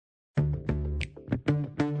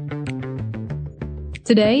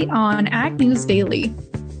Today on Ag News Daily.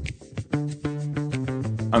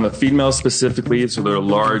 On the feed mills specifically, so there are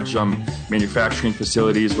large manufacturing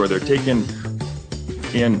facilities where they're taking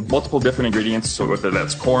in multiple different ingredients, so whether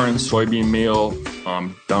that's corn, soybean meal,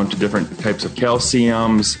 down to different types of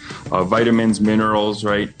calciums, vitamins, minerals,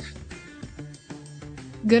 right?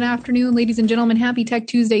 Good afternoon, ladies and gentlemen. Happy Tech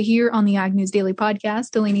Tuesday here on the Ag News Daily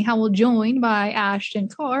Podcast. Delaney Howell joined by Ashton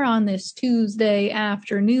Carr on this Tuesday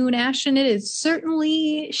afternoon. Ashton, it is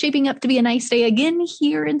certainly shaping up to be a nice day again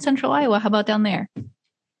here in central Iowa. How about down there?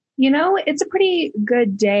 You know, it's a pretty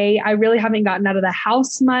good day. I really haven't gotten out of the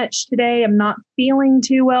house much today. I'm not feeling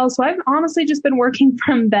too well. So I've honestly just been working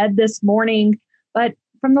from bed this morning. But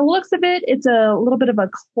from the looks of it, it's a little bit of a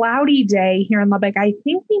cloudy day here in Lubbock. I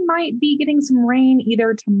think we might be getting some rain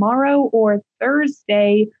either tomorrow or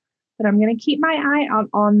Thursday. But I'm going to keep my eye out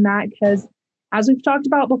on that because as we've talked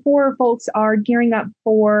about before, folks are gearing up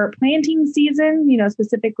for planting season, you know,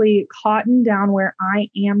 specifically cotton down where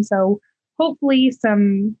I am. So hopefully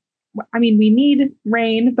we need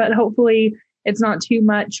rain, but hopefully it's not too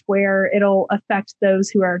much where it'll affect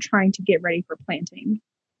those who are trying to get ready for planting.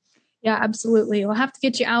 Yeah, absolutely. We'll have to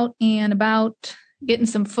get you out and about getting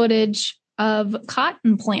some footage of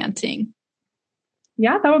cotton planting.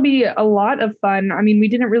 Yeah, that would be a lot of fun. I mean, we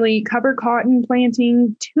didn't really cover cotton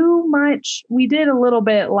planting too much. We did a little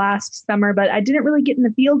bit last summer, but I didn't really get in the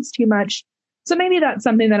fields too much. So maybe that's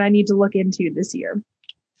something that I need to look into this year.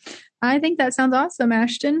 I think that sounds awesome,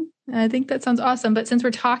 Ashton. I think that sounds awesome. But since we're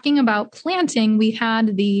talking about planting, we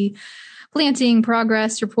had the planting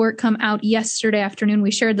progress report come out yesterday afternoon.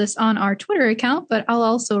 We shared this on our Twitter account, but I'll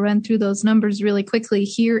also run through those numbers really quickly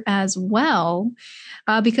here as well,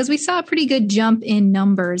 because we saw a pretty good jump in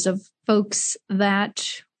numbers of folks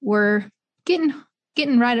that were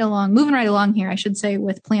moving right along here, I should say,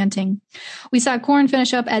 with planting. We saw corn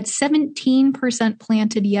finish up at 17%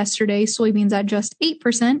 planted yesterday, soybeans at just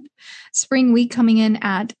 8%, spring wheat coming in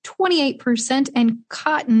at 28%, and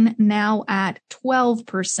cotton now at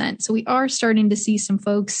 12%. So we are starting to see some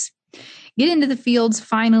folks get into the fields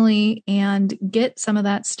finally and get some of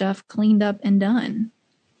that stuff cleaned up and done.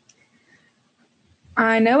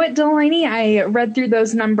 I know it, Delaney. I read through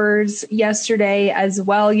those numbers yesterday as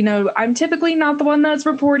well. You know, I'm typically not the one that's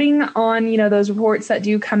reporting on, you know, those reports that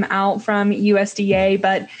do come out from USDA,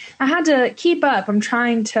 but I had to keep up. I'm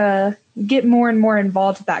trying to get more and more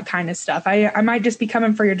involved with that kind of stuff. I might just be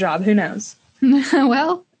coming for your job. Who knows?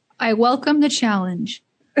 Well, I welcome the challenge.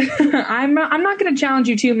 I'm not going to challenge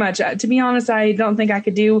you too much. To be honest, I don't think I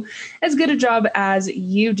could do as good a job as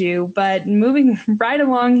you do. But moving right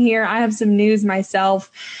along here, I have some news myself.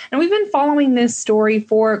 And we've been following this story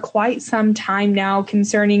for quite some time now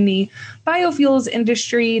concerning the biofuels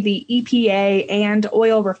industry, the EPA, and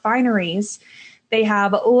oil refineries. They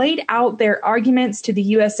have laid out their arguments to the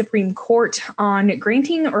U.S. Supreme Court on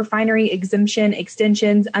granting refinery exemption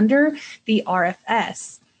extensions under the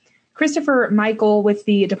RFS. Christopher Michael with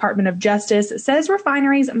the Department of Justice says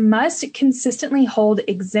refineries must consistently hold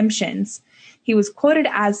exemptions. He was quoted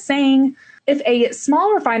as saying, "If a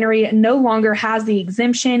small refinery no longer has the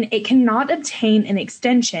exemption, it cannot obtain an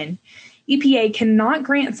extension. EPA cannot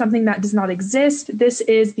grant something that does not exist. This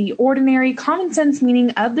is the ordinary common sense meaning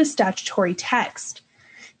of the statutory text."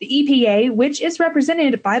 The EPA, which is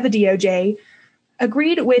represented by the DOJ,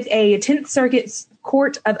 agreed with a 10th Circuit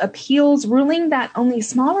Court of Appeals ruling that only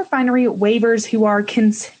small refinery waivers who are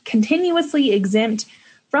continuously exempt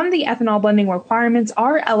from the ethanol blending requirements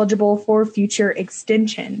are eligible for future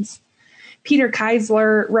extensions. Peter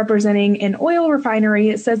Keisler, representing an oil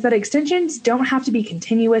refinery, says that extensions don't have to be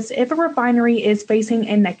continuous if a refinery is facing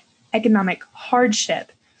an economic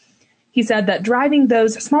hardship. He said that driving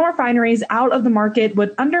those small refineries out of the market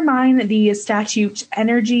would undermine the statute's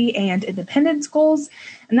energy and independence goals,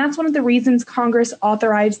 and that's one of the reasons Congress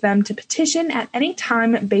authorized them to petition at any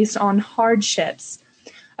time based on hardships.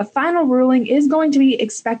 A final ruling is going to be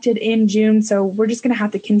expected in June, so we're just going to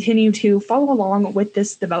have to continue to follow along with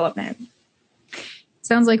this development.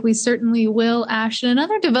 Sounds like we certainly will, Ashton.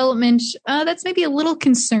 Another development that's maybe a little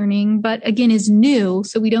concerning, but again is new,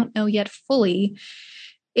 so we don't know yet fully,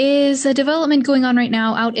 is a development going on right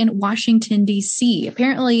now out in Washington, D.C.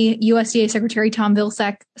 Apparently, USDA Secretary Tom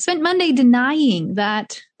Vilsack spent Monday denying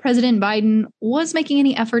that President Biden was making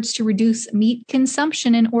any efforts to reduce meat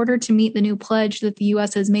consumption in order to meet the new pledge that the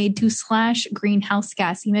U.S. has made to slash greenhouse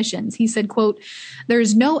gas emissions. He said, quote,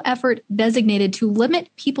 "There's no effort designated to limit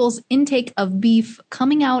people's intake of beef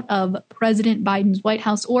coming out of President Biden's White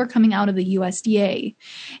House or coming out of the USDA."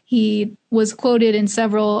 He was quoted in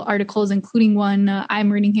several articles, including one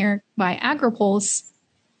I'm reading here by AgriPulse,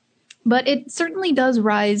 But it certainly does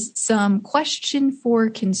raise some question for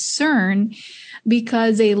concern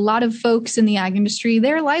because a lot of folks in the ag industry,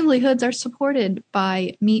 their livelihoods are supported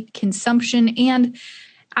by meat consumption, and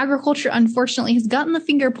agriculture, unfortunately, has gotten the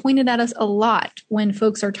finger pointed at us a lot when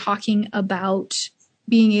folks are talking about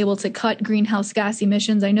being able to cut greenhouse gas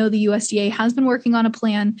emissions. I know the USDA has been working on a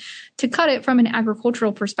plan to cut it from an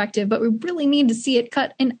agricultural perspective, but we really need to see it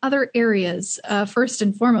cut in other areas, first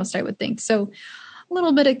and foremost, I would think. So a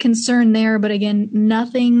little bit of concern there, but again,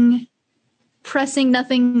 nothing pressing,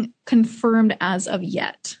 nothing confirmed as of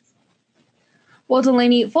yet. Well,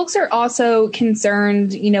 Delaney, folks are also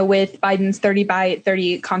concerned, with Biden's 30 by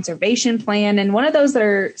 30 conservation plan. And one of those that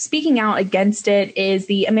are speaking out against it is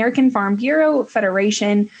the American Farm Bureau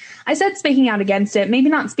Federation. I said speaking out against it, maybe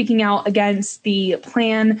not speaking out against the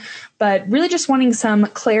plan, but really just wanting some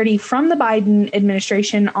clarity from the Biden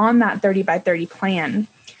administration on that 30 by 30 plan.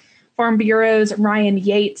 Farm Bureau's Ryan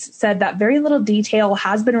Yates said that very little detail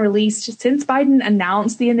has been released since Biden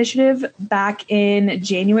announced the initiative back in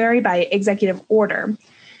January by executive order.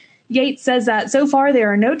 Yates says that so far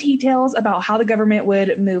there are no details about how the government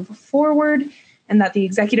would move forward, and that the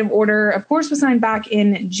executive order, of course, was signed back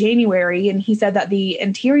in January. And he said that the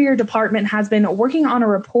Interior Department has been working on a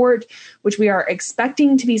report, which we are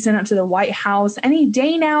expecting to be sent up to the White House any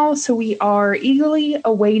day now. So we are eagerly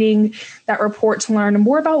awaiting that report to learn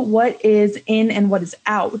more about what is in and what is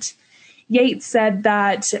out. Yates said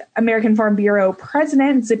that American Farm Bureau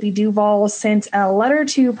President Zippy Duvall sent a letter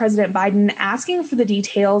to President Biden asking for the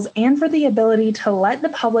details and for the ability to let the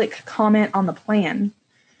public comment on the plan.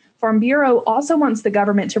 Farm Bureau also wants the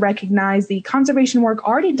government to recognize the conservation work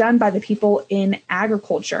already done by the people in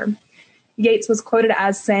agriculture. Yates was quoted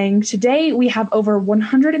as saying, "Today, we have over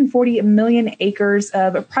 140 million acres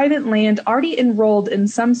of private land already enrolled in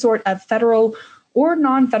some sort of federal or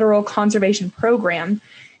non-federal conservation program,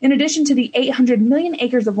 in addition to the 800 million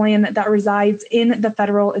acres of land that resides in the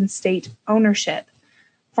federal and state ownership."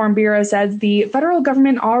 Farm Bureau says the federal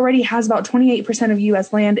government already has about 28% of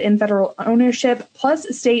U.S. land in federal ownership, plus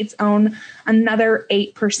states own another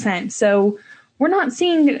 8%. So we're not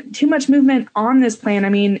seeing too much movement on this plan. I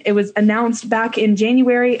mean, it was announced back in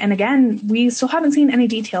January, and again, we still haven't seen any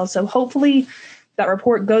details. So hopefully that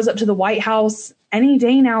report goes up to the White House any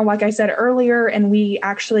day now, like I said earlier, and we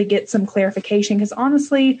actually get some clarification, because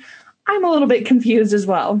honestly, I'm a little bit confused as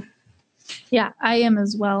well. Yeah, I am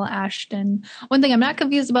as well, Ashton. One thing I'm not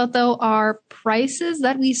confused about, though, are prices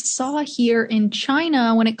that we saw here in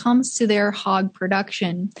China when it comes to their hog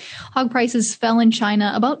production. Hog prices fell in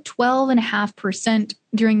China about 12.5%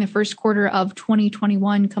 during the first quarter of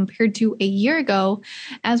 2021 compared to a year ago,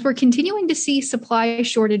 as we're continuing to see supply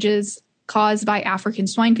shortages caused by African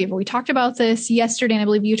swine fever. We talked about this yesterday, and I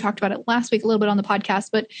believe you talked about it last week a little bit on the podcast,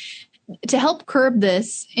 but to help curb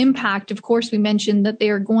this impact, of course, we mentioned that they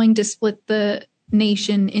are going to split the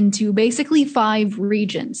nation into basically 5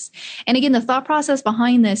 regions. And again, the thought process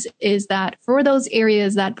behind this is that for those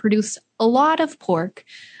areas that produce a lot of pork,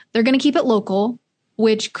 they're going to keep it local,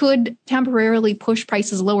 which could temporarily push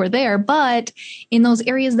prices lower there. But in those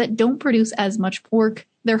areas that don't produce as much pork,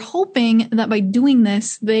 they're hoping that by doing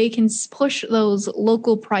this, they can push those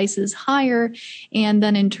local prices higher and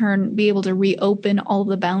then in turn be able to reopen all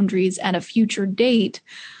the boundaries at a future date.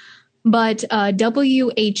 But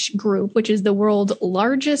WH Group, which is the world's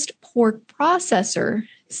largest pork processor,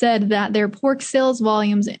 said that their pork sales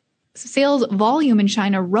volume in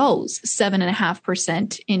China rose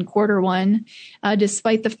 7.5% in quarter one,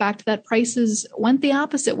 despite the fact that prices went the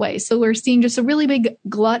opposite way. So we're seeing just a really big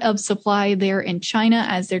glut of supply there in China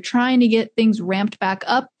as they're trying to get things ramped back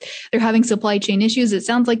up. They're having supply chain issues. It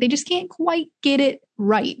sounds like they just can't quite get it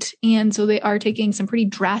right. And so they are taking some pretty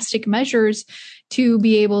drastic measures to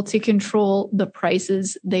be able to control the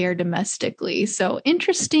prices there domestically. So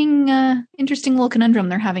interesting little conundrum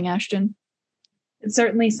they're having, Ashton. It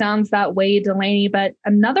certainly sounds that way, Delaney, but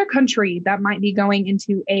another country that might be going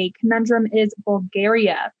into a conundrum is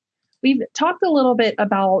Bulgaria. We've talked a little bit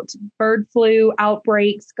about bird flu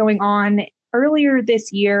outbreaks going on earlier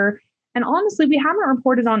this year, and honestly, we haven't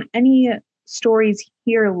reported on any stories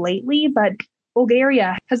here lately, but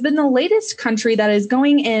Bulgaria has been the latest country that is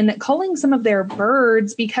going and culling some of their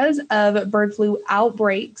birds because of bird flu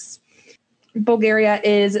outbreaks. Bulgaria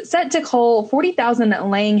is set to cull 40,000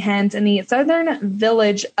 laying hens in the southern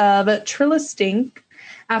village of Trilistink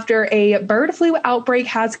after a bird flu outbreak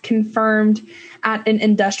has confirmed at an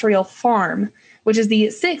industrial farm, which is the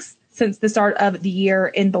 6th since the start of the year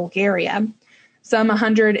in Bulgaria. Some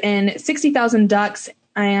 160,000 ducks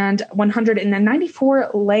and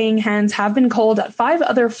 194 laying hens have been culled at 5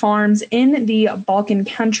 other farms in the Balkan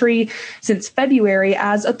country since February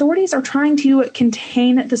as authorities are trying to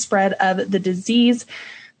contain the spread of the disease.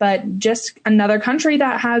 But just another country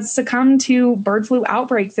that has succumbed to bird flu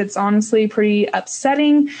outbreaks. It's honestly pretty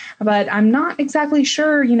upsetting, but I'm not exactly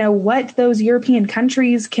sure, what those European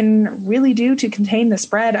countries can really do to contain the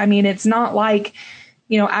spread. I mean, it's not like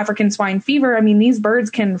African swine fever. I mean, these birds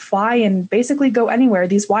can fly and basically go anywhere.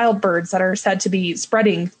 These wild birds that are said to be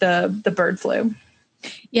spreading the bird flu.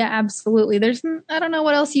 Yeah, absolutely. I don't know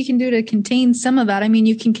what else you can do to contain some of that. I mean,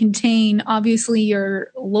 you can contain obviously your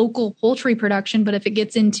local poultry production, but if it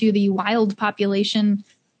gets into the wild population,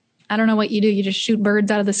 I don't know what you do. You just shoot birds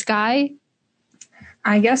out of the sky.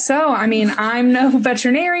 I guess so. I mean, I'm no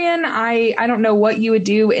veterinarian. I don't know what you would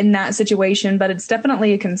do in that situation, but it's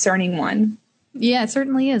definitely a concerning one. Yeah, it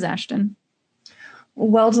certainly is, Ashton.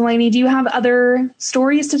 Well, Delaney, do you have other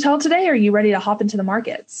stories to tell today? Or are you ready to hop into the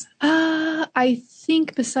markets? I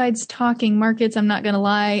think besides talking markets, I'm not going to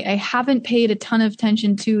lie, I haven't paid a ton of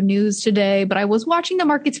attention to news today, but I was watching the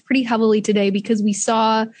markets pretty heavily today because we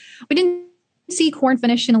didn't see corn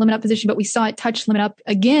finish in a limit up position, but we saw it touch limit up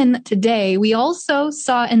again today. We also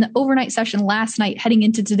saw in the overnight session last night heading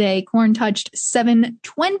into today, corn touched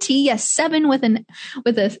 720. Yes, 7 with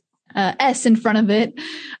a S in front of it.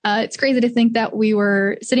 It's crazy to think that we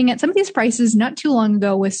were sitting at some of these prices not too long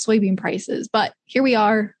ago with soybean prices, but here we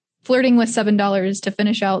are flirting with $7 to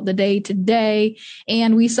finish out the day today.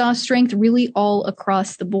 And we saw strength really all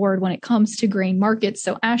across the board when it comes to grain markets.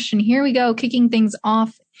 So Ashton, here we go, kicking things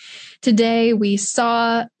off. Today, we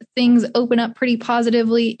saw things open up pretty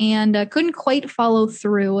positively and couldn't quite follow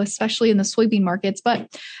through, especially in the soybean markets.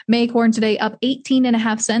 But May corn today up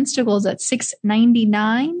 18.5 cents to close at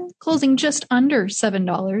 $6.99, closing just under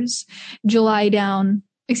 $7. July down.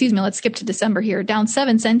 Let's skip to December here. Down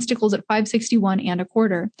 7 cents to close at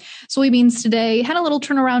 $5.61 Soybeans today had a little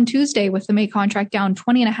turnaround Tuesday with the May contract down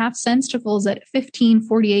 20.5 cents to close at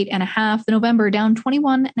 $15.48.5. The November down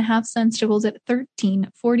 21.5 cents to close at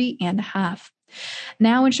 $13.40.5.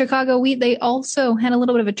 Now in Chicago wheat, they also had a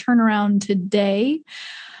little bit of a turnaround today.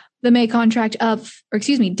 The May contract down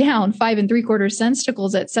 5.75 cents to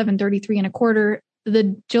close at $7.33.25.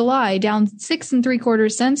 The July down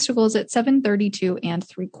 6.75 cents to close at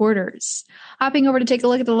 $7.32.75. Hopping over to take a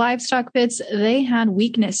look at the livestock pits, they had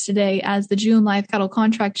weakness today as the June live cattle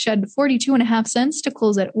contract shed 42.5 cents to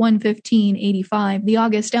close at $115.85. The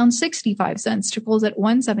August down 65 cents to close at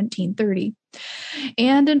 $117.30.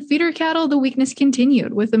 And in feeder cattle, the weakness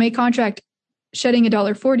continued with the May contract shedding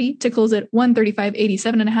 $1.40 to close at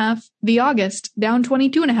 $135.87.5. The August down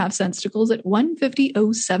 22.5 cents to close at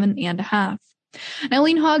 $150.07.5. Now,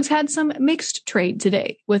 lean hogs had some mixed trade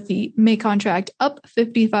today with the May contract up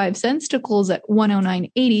 55 cents to close at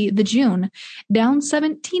 $109.80. The June down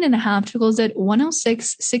 17.5 to close at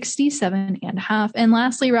 $106.67.5. And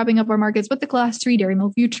lastly, wrapping up our markets with the Class 3 dairy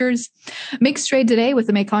milk futures. Mixed trade today with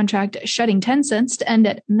the May contract shedding 10 cents to end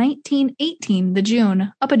at $19.18. The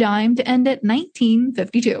June up a dime to end at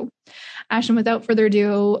 $19.52. Ashton, without further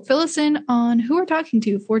ado, fill us in on who we're talking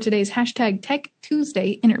to for today's hashtag Tech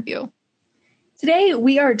Tuesday interview. Today,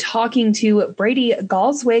 we are talking to Brady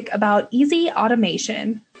Galswick about easy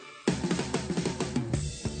automation.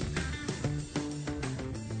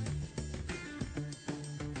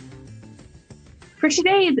 For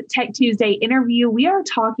today's Tech Tuesday interview, we are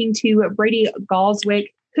talking to Brady Galswick,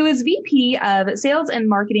 who is VP of Sales and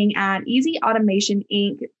Marketing at Easy Automation,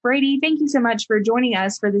 Inc. Brady, thank you so much for joining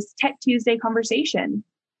us for this Tech Tuesday conversation.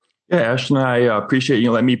 Yeah, Ashton, I appreciate you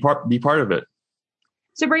letting me be part of it.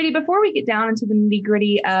 So Brady, before we get down into the nitty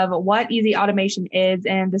gritty of what Easy Automation is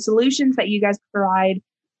and the solutions that you guys provide,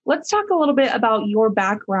 let's talk a little bit about your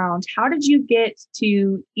background. How did you get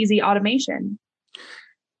to Easy Automation?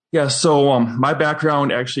 Yeah, so my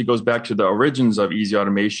background actually goes back to the origins of Easy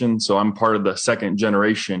Automation. So I'm part of the second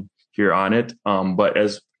generation here on it. But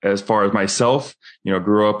as far as myself,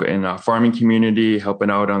 grew up in a farming community,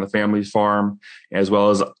 helping out on the family's farm, as well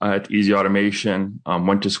as at Easy Automation.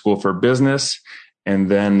 Went to school for business.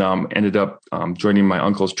 And then ended up joining my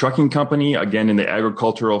uncle's trucking company, again in the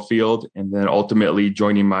agricultural field, and then ultimately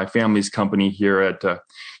joining my family's company here at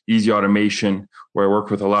Easy Automation, where I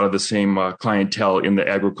work with a lot of the same clientele in the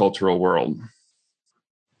agricultural world.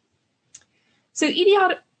 So Easy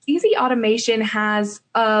Automation has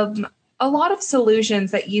a lot of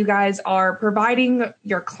solutions that you guys are providing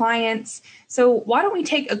your clients. So why don't we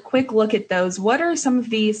take a quick look at those? What are some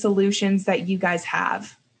of the solutions that you guys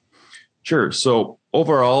have? Sure. So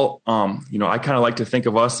overall, I kind of like to think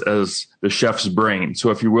of us as the chef's brain.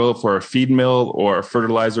 So if you will, for a feed mill or a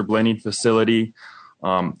fertilizer blending facility,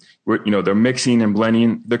 They're mixing and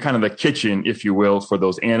blending. They're kind of the kitchen, if you will, for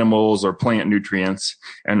those animals or plant nutrients.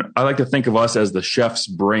 And I like to think of us as the chef's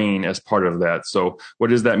brain as part of that. So what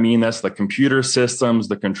does that mean? That's the computer systems,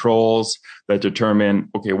 the controls that determine,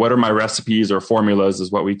 okay, what are my recipes or formulas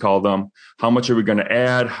is what we call them. How much are we going to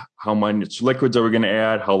add? How much liquids are we going to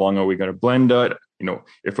add? How long are we going to blend it?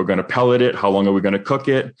 If we're going to pellet it, how long are we going to cook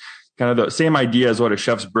it? Kind of the same idea as what a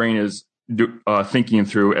chef's brain is thinking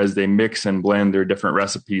through as they mix and blend their different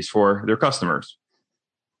recipes for their customers.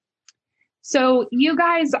 So you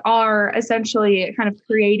guys are essentially kind of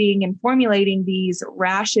creating and formulating these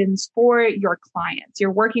rations for your clients.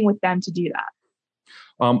 You're working with them to do that.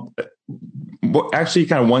 Actually,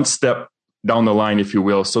 kind of one step down the line, if you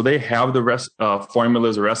will. So they have the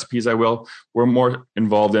formulas or recipes, we're more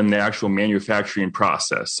involved in the actual manufacturing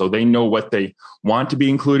process. So they know what they want to be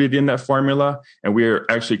included in that formula. And we're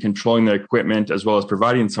actually controlling the equipment as well as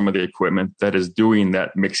providing some of the equipment that is doing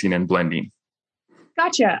that mixing and blending.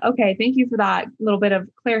 Gotcha. Okay. Thank you for that little bit of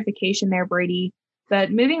clarification there, Brady. But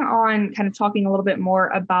moving on, kind of talking a little bit more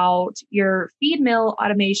about your feed mill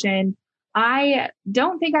automation. I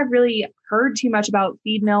don't think I've really heard too much about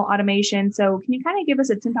feed mill automation. So can you kind of give us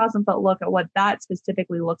a 10,000 foot look at what that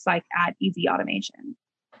specifically looks like at Easy Automation?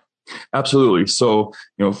 Absolutely. So,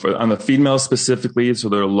 on the feed mill specifically, so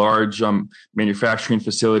they're large manufacturing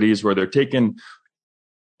facilities where they're taking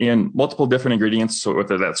in multiple different ingredients. So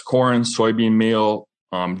whether that's corn, soybean meal,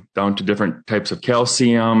 down to different types of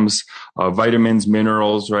calciums, vitamins,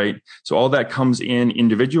 minerals, right? So all that comes in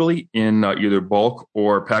individually in either bulk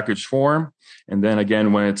or packaged form. And then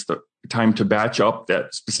again, when it's the time to batch up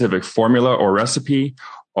that specific formula or recipe,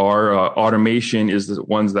 our automation is the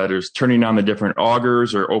ones that is turning on the different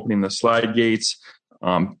augers or opening the slide gates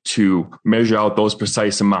to measure out those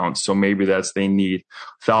precise amounts. So maybe they need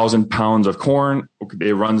 1,000 pounds of corn.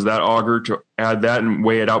 It runs that auger to add that and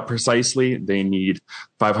weigh it out precisely. They need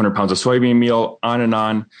 500 pounds of soybean meal, on and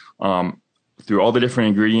on, through all the different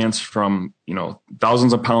ingredients from,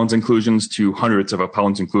 thousands of pounds inclusions to hundreds of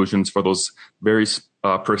pounds inclusions for those very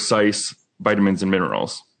precise vitamins and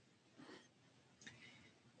minerals.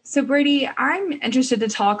 So Brady, I'm interested to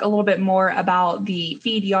talk a little bit more about the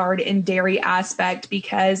feed yard and dairy aspect,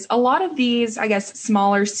 because a lot of these,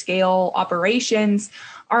 smaller scale operations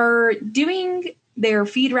are doing their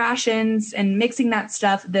feed rations and mixing that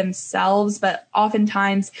stuff themselves. But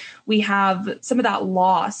oftentimes we have some of that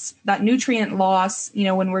loss, that nutrient loss,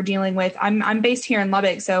 when we're dealing with, I'm based here in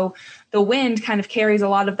Lubbock. So the wind kind of carries a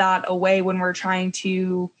lot of that away when we're trying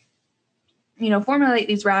to, formulate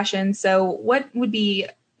these rations. So what would be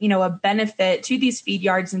a benefit to these feed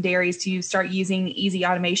yards and dairies to start using Easy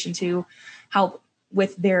Automation to help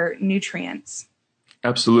with their nutrients?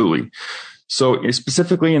 Absolutely. So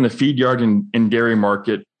specifically in the feed yard and dairy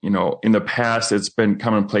market, in the past, it's been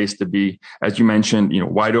commonplace to be, as you mentioned,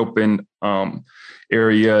 wide open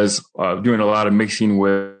areas, doing a lot of mixing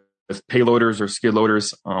with payloaders or skid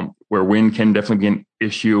loaders, where wind can definitely be an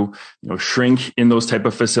issue. Shrink in those type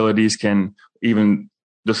of facilities can even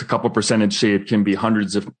just a couple percentage saved can be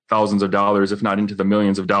hundreds of thousands of dollars, if not into the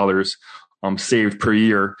millions of dollars saved per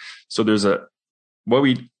year. So what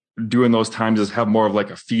we do in those times is have more of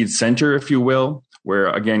like a feed center, if you will, where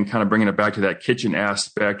again, kind of bringing it back to that kitchen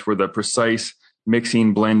aspect where the precise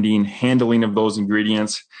mixing, blending, handling of those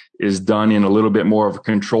ingredients is done in a little bit more of a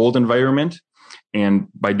controlled environment. And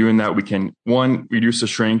by doing that, we can, one, reduce the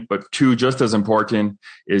shrink, but two, just as important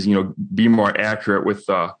is, be more accurate with,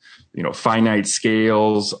 finite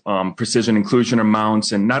scales, precision inclusion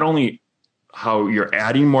amounts, and not only how you're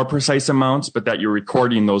adding more precise amounts, but that you're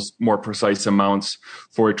recording those more precise amounts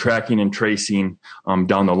for tracking and tracing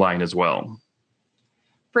down the line as well.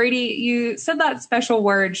 Brady, you said that special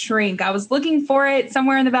word, shrink. I was looking for it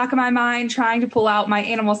somewhere in the back of my mind, trying to pull out my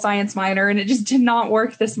animal science minor, and it just did not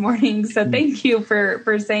work this morning. So thank you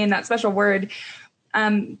for saying that special word.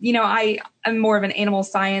 I am more of an animal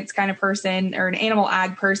science kind of person, or an animal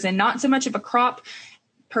ag person, not so much of a crop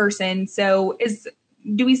person. So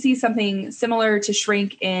do we see something similar to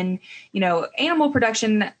shrink in, animal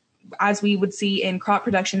production as we would see in crop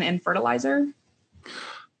production and fertilizer?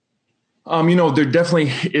 There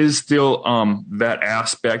definitely is still that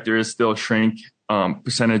aspect. There is still shrink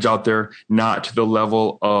percentage out there, not to the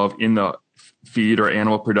level of in the feed or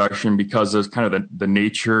animal production, because of kind of the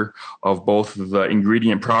nature of both the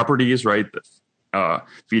ingredient properties, right? The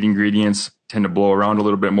feed ingredients tend to blow around a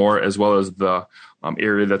little bit more, as well as the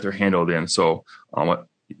area that they're handled in. So,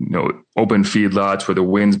 open feedlots where the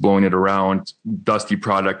wind's blowing it around, dusty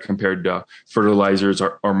product compared to fertilizers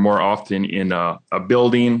are more often in a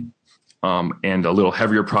building, and a little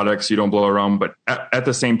heavier products so you don't blow around. But at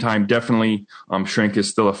the same time, definitely shrink is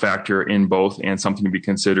still a factor in both and something to be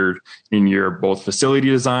considered in your both facility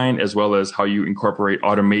design as well as how you incorporate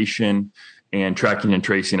automation and tracking and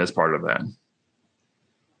tracing as part of that.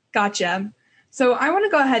 Gotcha. So I want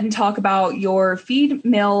to go ahead and talk about your feed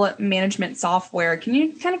mill management software. Can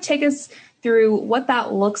you kind of take us through what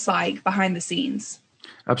that looks like behind the scenes?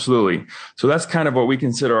 Absolutely. So that's kind of what we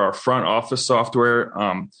consider our front office software.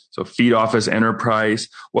 So Feed Office Enterprise.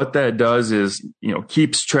 What that does is,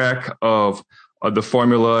 keeps track of the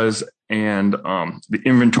formulas and the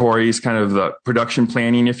inventories, kind of the production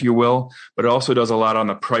planning, if you will, but it also does a lot on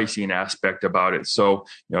the pricing aspect about it. So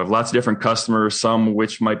you have lots of different customers, some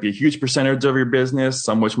which might be a huge percentage of your business,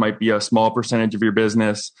 some which might be a small percentage of your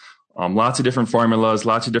business, lots of different formulas,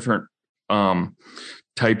 lots of different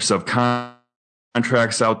types of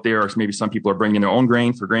contracts out there, or maybe some people are bringing their own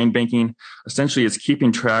grain for grain banking. Essentially, it's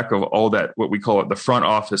keeping track of all that, what we call it, the front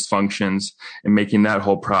office functions, and making that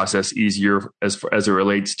whole process easier as it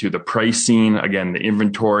relates to the pricing, again, the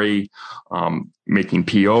inventory, making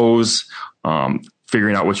POs,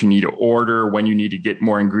 figuring out what you need to order, when you need to get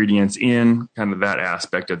more ingredients in, kind of that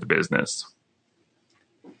aspect of the business.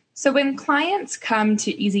 So when clients come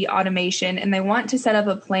to Easy Automation and they want to set up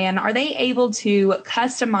a plan, are they able to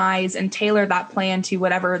customize and tailor that plan to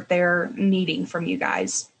whatever they're needing from you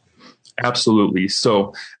guys? Absolutely.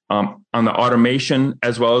 So on the automation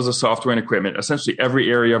as well as the software and equipment, essentially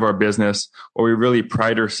every area of our business, what we really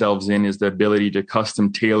pride ourselves in is the ability to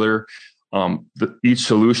custom tailor each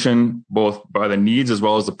solution, both by the needs as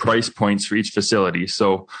well as the price points for each facility.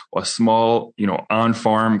 So a small,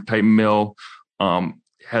 on-farm type mill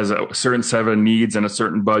has a certain set of needs and a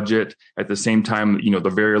certain budget. At the same time, the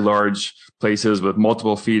very large places with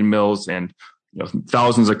multiple feed mills and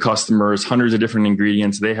thousands of customers, hundreds of different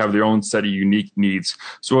ingredients, they have their own set of unique needs.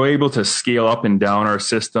 So we're able to scale up and down our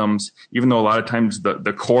systems, even though a lot of times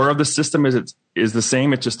the core of the system is the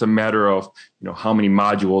same. It's just a matter of how many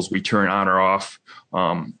modules we turn on or off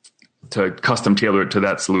to custom tailor it to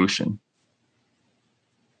that solution.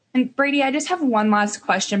 And Brady, I just have one last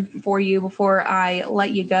question for you before I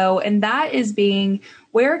let you go. And that is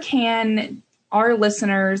where can our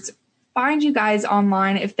listeners find you guys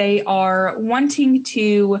online if they are wanting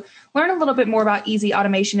to learn a little bit more about Easy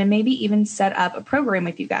Automation and maybe even set up a program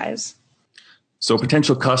with you guys? So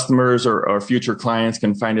potential customers or future clients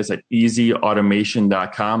can find us at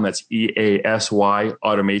easyautomation.com. That's EASY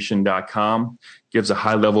automation.com. Gives a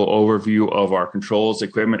high level overview of our controls,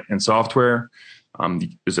 equipment, and software.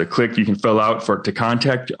 There's a click you can fill out to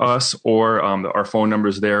contact us, or our phone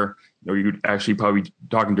numbers there. You'd actually probably be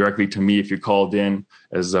talking directly to me if you called in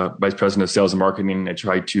as Vice President of Sales and Marketing. I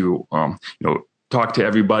try to talk to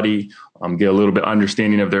everybody, get a little bit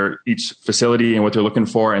understanding of each facility and what they're looking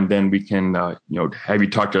for, and then we can have you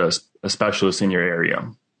talk to a specialist in your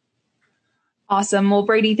area. Awesome. Well,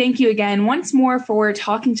 Brady, thank you again once more for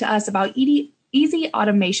talking to us about Easy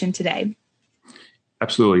Automation today.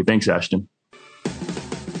 Absolutely. Thanks, Ashton.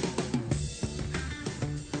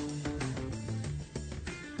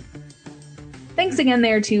 Thanks again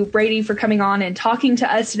there to Brady for coming on and talking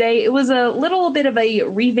to us today. It was a little bit of a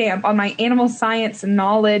revamp on my animal science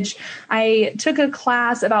knowledge. I took a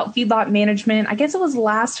class about feedlot management. I guess it was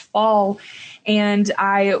last fall, and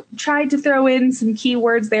I tried to throw in some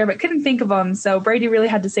keywords there, but couldn't think of them. So Brady really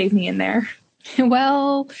had to save me in there.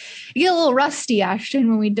 Well, you get a little rusty, Ashton,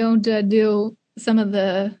 when we don't when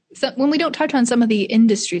we don't touch on some of the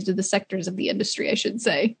industries or the sectors of the industry, I should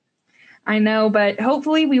say. I know, but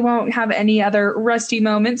hopefully we won't have any other rusty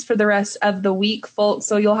moments for the rest of the week, folks.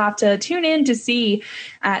 So you'll have to tune in to see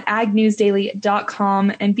at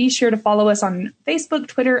agnewsdaily.com, and be sure to follow us on Facebook,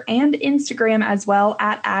 Twitter, and Instagram as well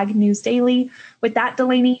at Ag News Daily. With that,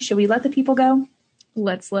 Delaney, should we let the people go?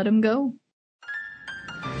 Let's let them go.